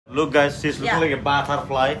Look guys, she's looking like a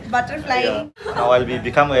butterfly. Butterfly. Yeah. Now I'll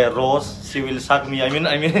become a rose. She will suck me. I mean,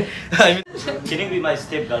 can you be my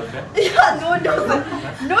step girlfriend? Yeah, no,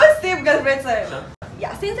 no step girlfriend, sir.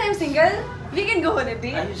 Yeah, since I'm single, we can go on a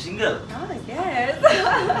date. Are you single? Oh, yes.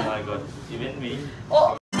 Oh my god, even me.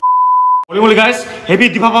 Oh. Holy guys, happy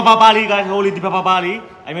Deepavali guys, holy Deepavali.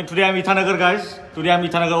 I mean today I'm Itanagar guys. Today I'm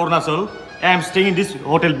Itanagar Arunachal. I'm staying in this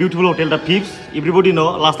hotel, beautiful hotel, the Peeps. Everybody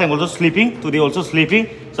know, last time also sleeping, today also sleeping.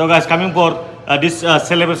 So guys, coming for this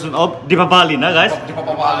celebration of Deepavali, na guys?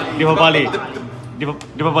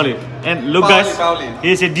 Deepavali. And look guys,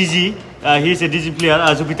 he is a DG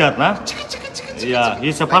player, Jupiter, na? Yeah,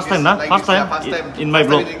 he's the first time, na? First time in my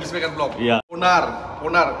blog. Yeah. Owner,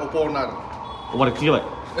 clear.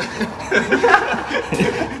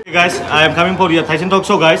 Hey guys, I am coming for your Tyson Talk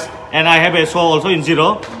show guys, and I have a show also in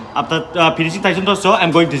Zero. After finishing Tyson Talk show,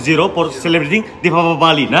 I'm going to Zero for celebrating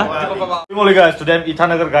Deepavali, na? Deepavali guys, today I'm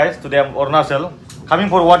Itanagar guys, today I'm Arunachal. Coming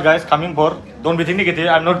for what guys? Coming for, don't be thinking negative,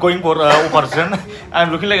 I'm not going for operation. I'm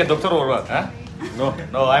looking like a doctor or what? Huh? No,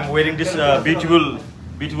 I'm wearing this beautiful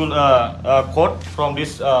coat from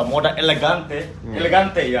this Moda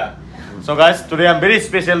Elegante, yeah. So guys, today I'm very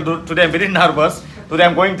special, today I'm very nervous. Today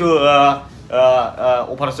I'm going to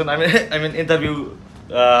operation, I mean interview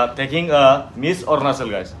taking Miss Arunachal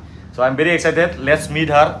guys. So I'm very excited. Let's meet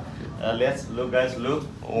her. Let's look guys, look.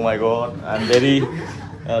 Oh my god, I'm very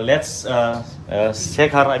let's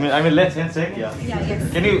shake her. I mean let's handshake. Yeah. Yes.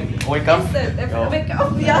 Can you wake up? Yes, sir. Oh. Wake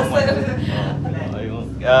up, yes, sir.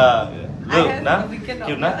 Look, na?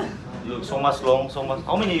 Cute, na? Look, so much long, so much.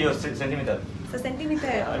 How many centimeter? So centimeter.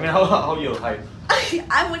 I mean, how your height?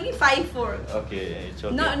 I'm only 5'4". Okay, it's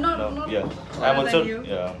okay. No, yeah. I'm also,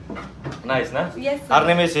 yeah. Nice, na? Yes, sir. Her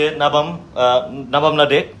name is Nabam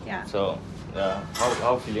Nadek. Yeah. So,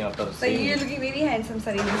 how feeling after So you're looking very handsome,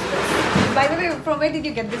 sir. By the way, from where did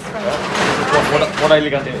you get this from? Moda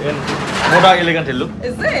Elegante. Moda Elegante look.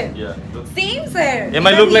 Is it? Yeah. Look. Same, sir. Am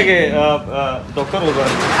I look like a doctor over?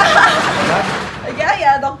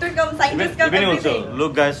 Yeah, doctor come, scientist come, even everything. Also,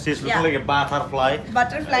 look guys, she's looking like a butterfly.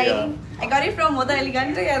 Butterfly. Yeah. I got it from Moda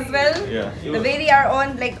Elegante as well. Yeah. The very our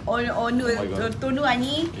own, like Tonu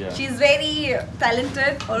Ani. Yeah. She's very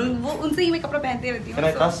talented. और वो उनसे ही मैं कपड़ा पहनते रहती हूँ. Can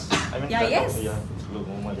I touch? I mean, yeah, yes. Yeah. Look,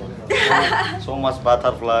 oh my god. So much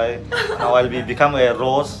butterfly. Now I'll become a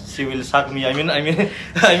rose. She will suck me. I mean,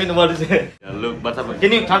 what is it? Yeah, look, butterfly.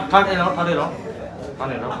 Can you turn it around?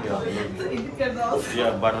 Turn it around.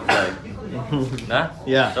 Yeah, butterfly. Nah?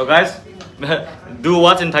 Yeah. So guys, do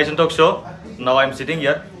watch in Tyson Talk show. Now I'm sitting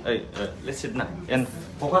here. Let's sit now and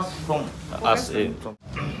focus from us. From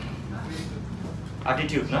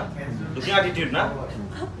attitude, na? Looking attitude, na?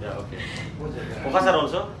 Yeah, okay. Focus are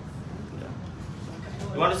also. Yeah.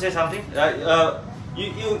 You want to say something?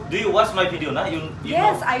 Do you watch my video, na?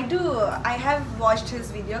 Yes, I do. I have watched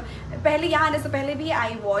his video. पहले यहाँ आने से पहले भी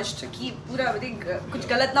I watched कि पूरा कुछ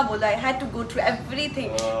गलत ना बोला. I had to go through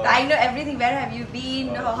everything. I know everything. Where have you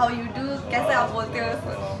been? How you do? कैसे आप बोलते हो?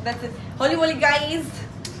 That's it. Holy moly, guys.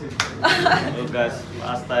 Look guys,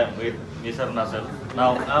 last time with Miss Arunachal.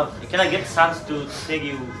 Now, can I get chance to take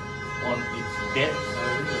you on date?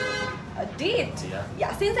 A date?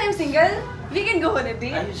 Yeah. Since I'm single, we can go on a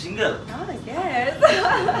date. Are you single? Oh, yes. Oh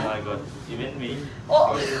my god, even me.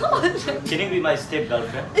 Oh. Can you be my step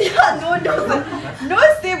girlfriend? Yeah, no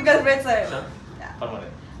step girlfriend, sir. Yeah.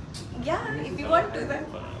 Permanent. Yeah, if you want to, then.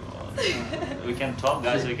 We can talk,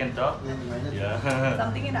 guys. We can talk. Yeah.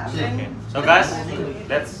 Something can happen. Okay. So, guys,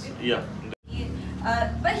 let's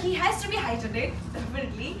but he has to be hygienic,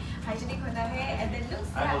 definitely. Hygienic hona hai, and then looks.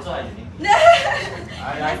 I'm also hygienic.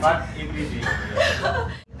 I bought everything.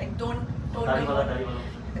 Like don't. Dari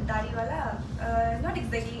wala. Not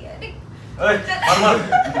exactly.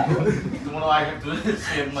 Tomorrow I have to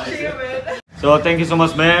shave my. Shave. So thank you so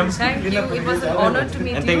much, ma'am. Thank you. It was an honor to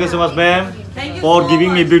meet you. And thank you so much, ma'am, for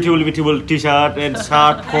giving me beautiful t-shirt and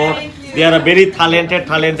shirt, coat. They are a very talented,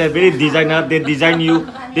 very designer. They design you.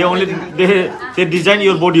 They design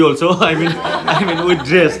your body also. I mean with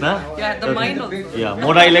dress, na? Yeah, the mind also. Yeah,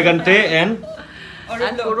 Moda Elegante and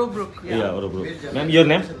Orobrook. Yeah, Orobrook. Ma'am, your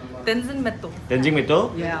name? Tenzin Meto. Tenzin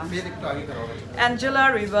Meto? Yeah.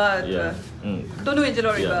 Angela Rivard. Yeah. Tonu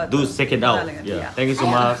Angela Rivard. Do check it out. Yeah. Thank you so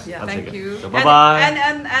much. Yeah, thank you. So, bye-bye.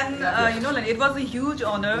 And you know, it was a huge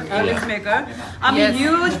honor, English maker. I'm a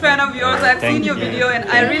huge fan of yours. I've seen your video and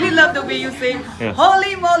I really love the way you say,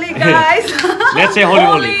 holy moly, guys. Let's say holy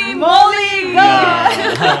moly. Holy moly,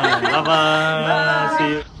 guys. Bye-bye. See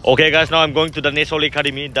you. Okay, guys, now I'm going to the National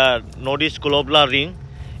Academy, the Nordic School of Learning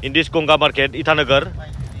in this Konga Market, Itanagar.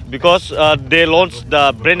 because they launched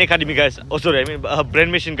the Brain Academy, guys. Oh, sorry, I mean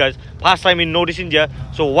Brain Machine, guys. First time in Northeast India.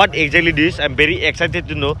 So what exactly this? I'm very excited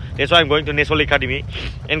to know. That's why I'm going to Nesole Academy.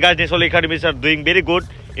 And guys, Nesole Academies are doing very good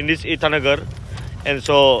in this Itanagar. And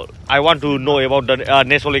so I want to know about the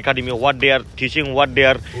Nesole Academy, what they are teaching, what they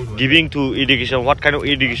are giving to education, what kind of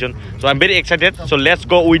education. So I'm very excited. So let's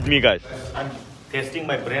go with me, guys. I'm testing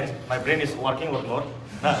my brain. My brain is working or not?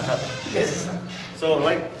 Yes. So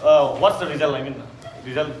like, what's the result? I mean,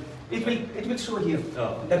 result. It will show here.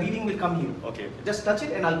 Oh. The reading will come here. Okay. Just touch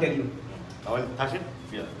it and I'll tell you. I will touch it.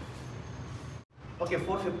 Yeah. Okay,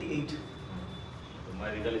 458. So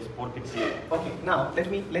my result is 458. Okay. Now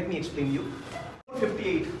let me explain you.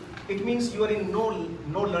 458. It means you are in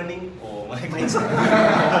no learning. Oh my mindset.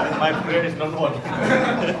 My brain is not working.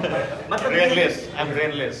 Brainless. I'm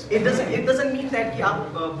brainless. It doesn't mean that कि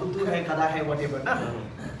आप बुद्धू है, गधा है, whatever ना.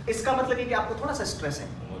 इसका मतलब है कि आपको थोड़ा सा स्ट्रेस है.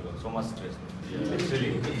 Oh my God, so much stress. Yeah,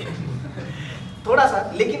 actually. थोड़ा सा,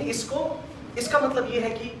 लेकिन इसका मतलब ये है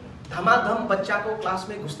कि धमाधम बच्चा को क्लास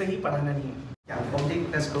में घुसते ही पढ़ाना नहीं है. Yeah, OMG,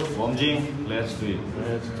 let's go. OMG, let's do it.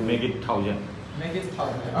 Let's make it 1000. Make it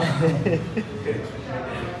 1000.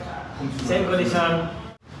 Same condition.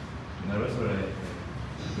 Nervous already.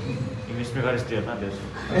 English speaker is there, not there.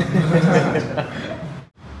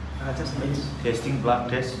 Just nice. Testing blood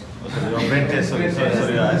test. Oh, sorry, brain test. Sorry,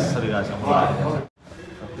 guys.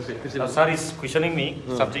 Sir is questioning me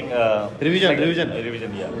something. Revision.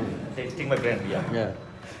 Yeah. Testing my brain. Yeah.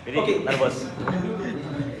 Very Okay. nervous.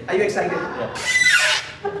 Are you excited? Yeah.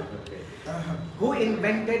 Who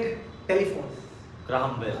invented telephone?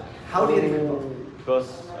 Graham Bell. How do you remember? Because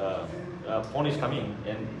phone is coming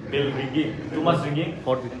and bell ringing. Too much ringing.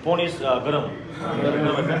 Phone is garam.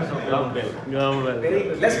 So Graham Bell. Very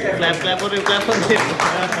good. Let's clap. Clap for him.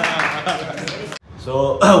 So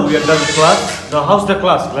we are done with class. So how's the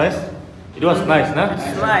class, guys? It was nice, nah?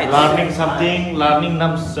 Right. Learning something, learning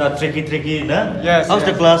some tricky, nah? Yes. How's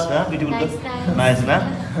the class, huh? Beautiful. Nice, Nice, nah?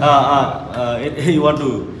 You want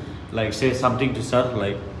to like say something to sir,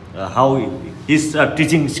 like how his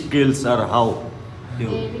teaching skills are how?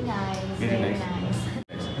 Very nice. Very nice.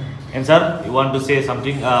 And sir, you want to say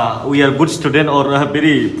something? We are good student or a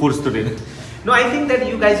very poor student? No, I think that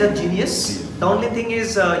you guys are genius. The only thing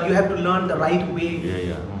is you have to learn the right way.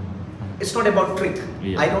 Yeah. It's not about trick.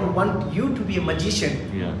 Yeah. I don't want you to be a magician.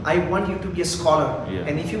 Yeah. I want you to be a scholar. Yeah.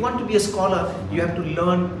 And if you want to be a scholar, you have to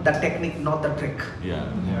learn the technique, not the trick. Yeah.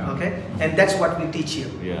 Okay? And that's what we teach you.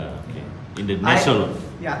 Yeah. Okay. In the national.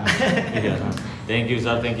 Yeah. Yeah. Thank you,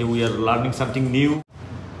 sir. Thank you. We are learning something new.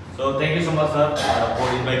 So thank you so much, sir, for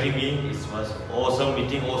inviting me. It was awesome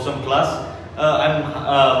meeting, awesome class. I'm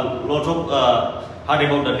lot of heard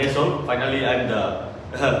about the NESOL. Finally, I'm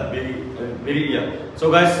very yeah.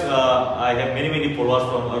 So guys, I have many followers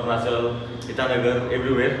from Arunachal, Itanagar,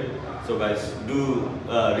 everywhere. So guys, do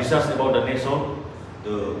research about the NESOL.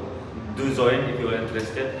 Do join if you are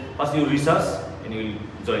interested. First you research and you will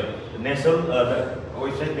join. NESOL, the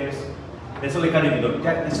website name is NESOL Academy.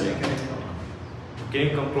 Yeah, that's right. Can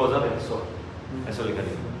you come closer? NESOL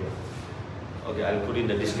Academy. Okay, I'll put in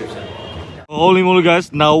the description. Holy moly,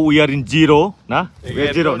 guys! Now we are in Zero, nah? We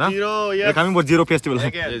are Zero, nah? Zero, yes. We're coming for Zero Festival.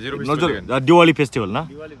 Zero No, Festival again. Diwali Festival, nah?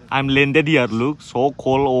 I'm landed here. Look, so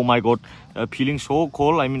cold. Oh my God, feeling so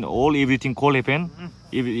cold. I mean, everything cold happen.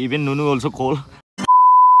 Even Nunu also cold.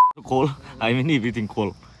 Cold. I mean, everything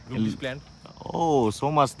cold. Room is planned. Oh,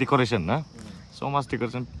 so much decoration, nah? So much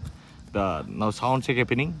decoration. Now sound check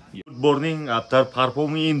happening. Good morning. After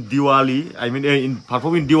performing in Diwali,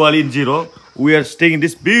 performing Diwali in Zero, we are staying in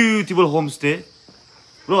this beautiful homestay.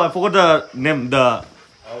 Bro, I forgot the name. The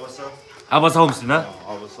Abasa Homestay,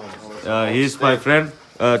 nah? He is my friend,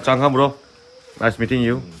 Changham, bro. Nice meeting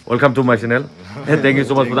you. Welcome to my channel. Thank you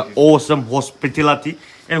so much for the awesome hospitality.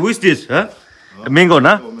 And who is this? Huh? Mango,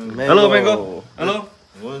 nah? Hello, Mango. Hello.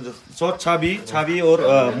 So Chabi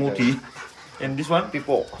or Moti. And this one,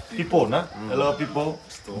 People, nah? Hello, People.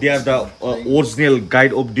 They are the original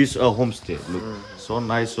guide of this homestay. Look, so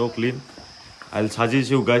nice, so clean. I'll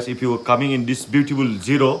suggest you guys, if you are coming in this beautiful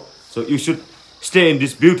Zero, so you should stay in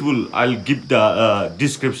this beautiful. I'll give the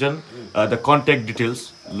description, the contact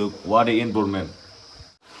details. Look, what a environment.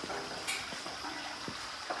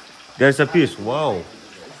 There's a fish. Wow.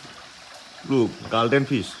 Look, golden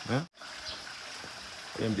fish. Huh?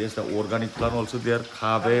 And there's the organic plant also there.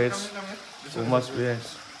 Cabbage. So much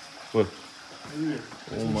space. Oh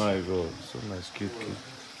my God, so nice, cute.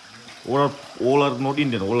 All are not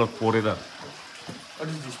Indian, all are foreigner.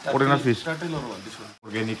 Foreigner fish.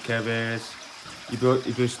 Organic cabbage.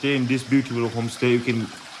 If you stay in this beautiful homestay,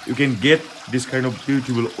 you can get this kind of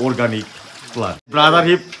beautiful organic plan.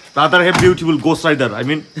 Brother have beautiful Ghost Rider. I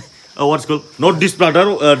mean, what's called? Not this brother,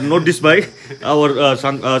 not this bike. Our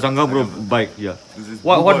Sangam bro bike. Yeah.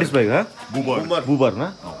 What this bike? Huh? Bubar,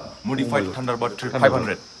 na? Modified Thunderbird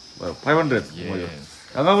 500. 500. Yeah.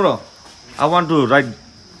 Sangam bro, I want to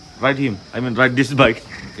ride him. I mean, ride this bike.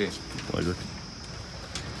 Okay.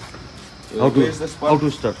 How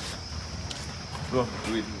to start? Bro,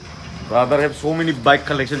 do it. Brother have so many bike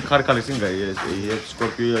collection, car collection, guys. Yes, he has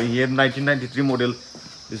Scorpio. He had 1993 model.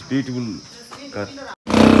 This beautiful car.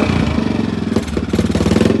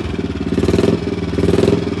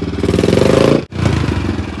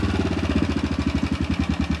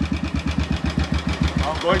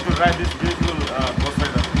 I'm going to ride this beautiful